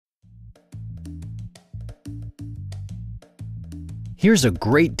Here's a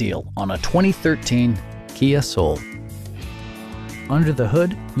great deal on a 2013 Kia Soul. Under the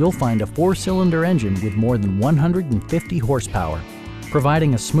hood, you'll find a 4-cylinder engine with more than 150 horsepower,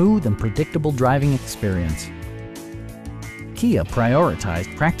 providing a smooth and predictable driving experience. Kia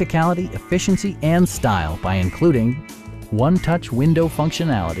prioritized practicality, efficiency, and style by including one-touch window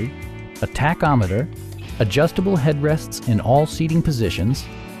functionality, a tachometer, adjustable headrests in all seating positions,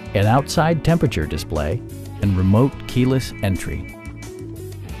 an outside temperature display, and remote keyless entry.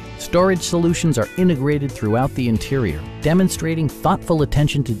 Storage solutions are integrated throughout the interior, demonstrating thoughtful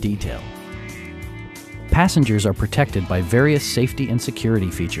attention to detail. Passengers are protected by various safety and security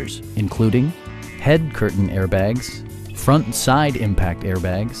features, including head curtain airbags, front and side impact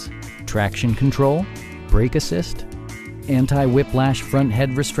airbags, traction control, brake assist, anti-whiplash front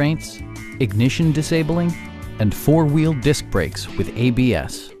head restraints, ignition disabling, and 4-wheel disc brakes with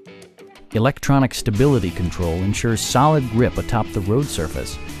ABS. Electronic stability control ensures solid grip atop the road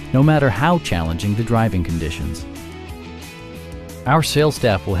surface, no matter how challenging the driving conditions. Our sales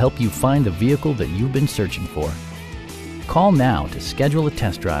staff will help you find the vehicle that you've been searching for. Call now to schedule a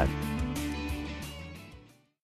test drive.